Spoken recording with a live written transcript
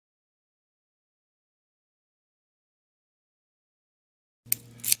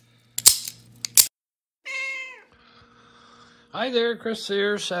Hi there, Chris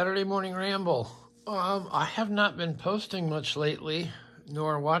here, Saturday Morning Ramble. I have not been posting much lately,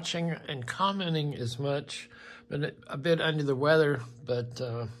 nor watching and commenting as much. Been a bit under the weather, but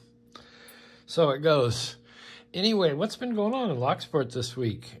so it goes. Anyway, what's been going on in Locksport this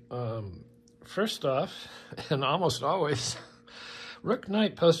week? First off, and almost always, Rook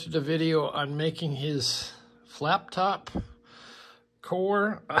Knight posted a video on making his flap top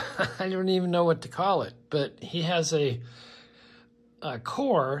core. I don't even know what to call it, but he has a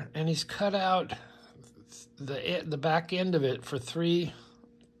core, and he's cut out the back end of it for three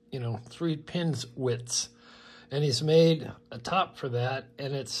pins widths, and he's made a top for that,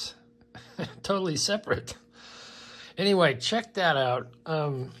 and it's totally separate. Anyway, check that out.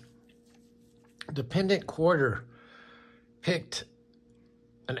 Dependent Quarter picked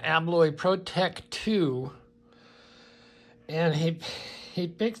an Abloy ProTech 2, and he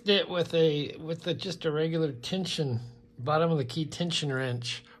picked it with just a regular tension, bottom of the key tension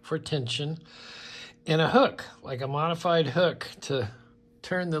wrench for tension, and a hook, like a modified hook to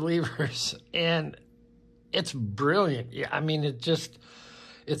turn the levers, and it's brilliant. Yeah, I mean,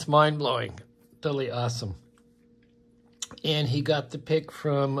 it's mind-blowing, totally awesome. And he got the pick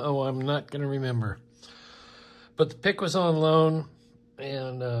from, I'm not going to remember, but the pick was on loan,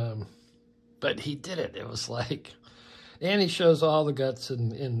 and but he did it. It was like, and he shows all the guts,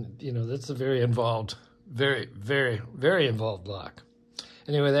 and that's a very involved, very, very, very involved lock.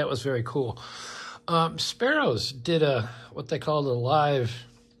 Anyway, that was very cool. Sparrows did what they called a live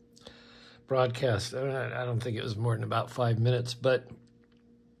broadcast. I don't think it was more than about 5 minutes, but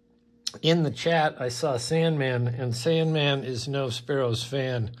in the chat, I saw Sandman, and Sandman is no Sparrows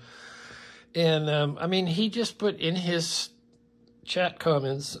fan. And, I mean, he just put in his chat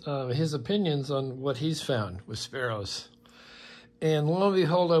comments his opinions on what he's found with Sparrows. And lo and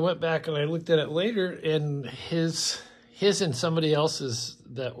behold, I went back and I looked at it later, and his and somebody else's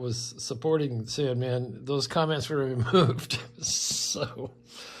that was supporting Sandman, those comments were removed. So,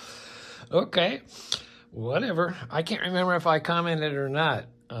 okay, whatever. I can't remember if I commented or not.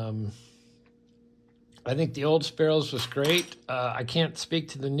 I think the old Sparrows was great. I can't speak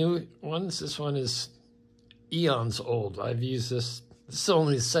to the new ones. This one is eons old. I've used this. This is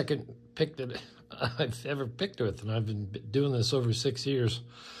only the second pick that I've ever picked with, and I've been doing this over 6 years.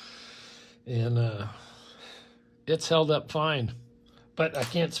 And it's held up fine. But I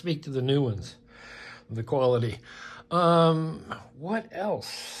can't speak to the new ones, the quality. What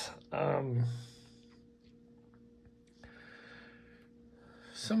else?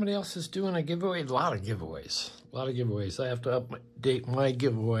 Somebody else is doing a giveaway. A lot of giveaways. I have to update my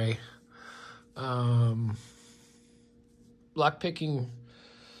giveaway.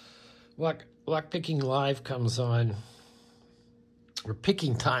 Lockpicking Live comes on, or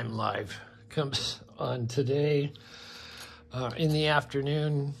Picking Time Live comes on today in the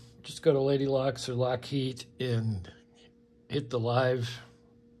afternoon. Just go to Lady Locks or Lockheat and hit the live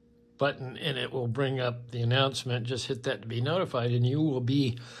button, and it will bring up the announcement. Just hit that to be notified, and you will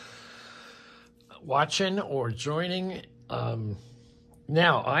be watching or joining.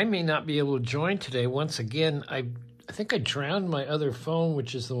 Now, I may not be able to join today. Once again, I think I drowned my other phone,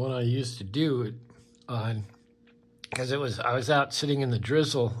 which is the one I used to do it on, because I was out sitting in the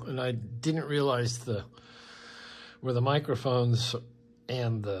drizzle, and I didn't realize where the microphones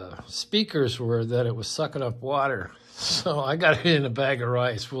and the speakers were, that it was sucking up water. So I got it in a bag of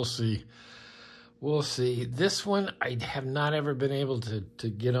rice. We'll see. This one I have not ever been able to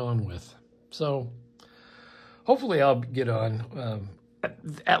get on with. So hopefully I'll get on.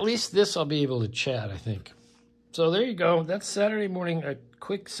 At least this I'll be able to chat, I think. So there you go. That's Saturday morning, a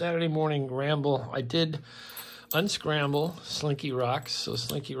quick Saturday morning ramble. I did unscramble Slinky Rocks, so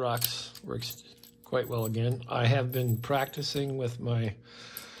Slinky Rocks works quite well again. I have been practicing with my,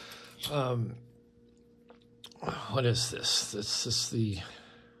 what is this? This is the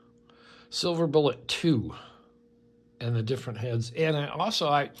Silver Bullet 2 and the different heads. And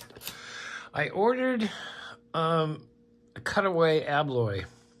I ordered a cutaway Abloy.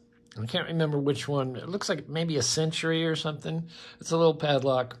 I can't remember which one. It looks like maybe a Century or something. It's a little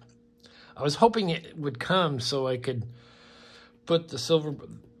padlock. I was hoping it would come so I could put the Silver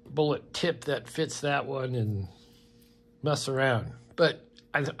Bullet tip that fits that one and mess around. But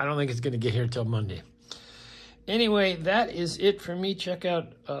I don't think it's going to get here till Monday. Anyway, that is it for me. Check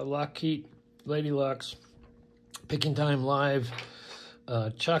out Lockheat, Lady Locks, Picking Time Live.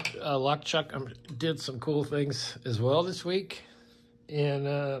 Lock Chuck did some cool things as well this week. And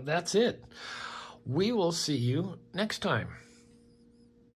that's it. We will see you next time.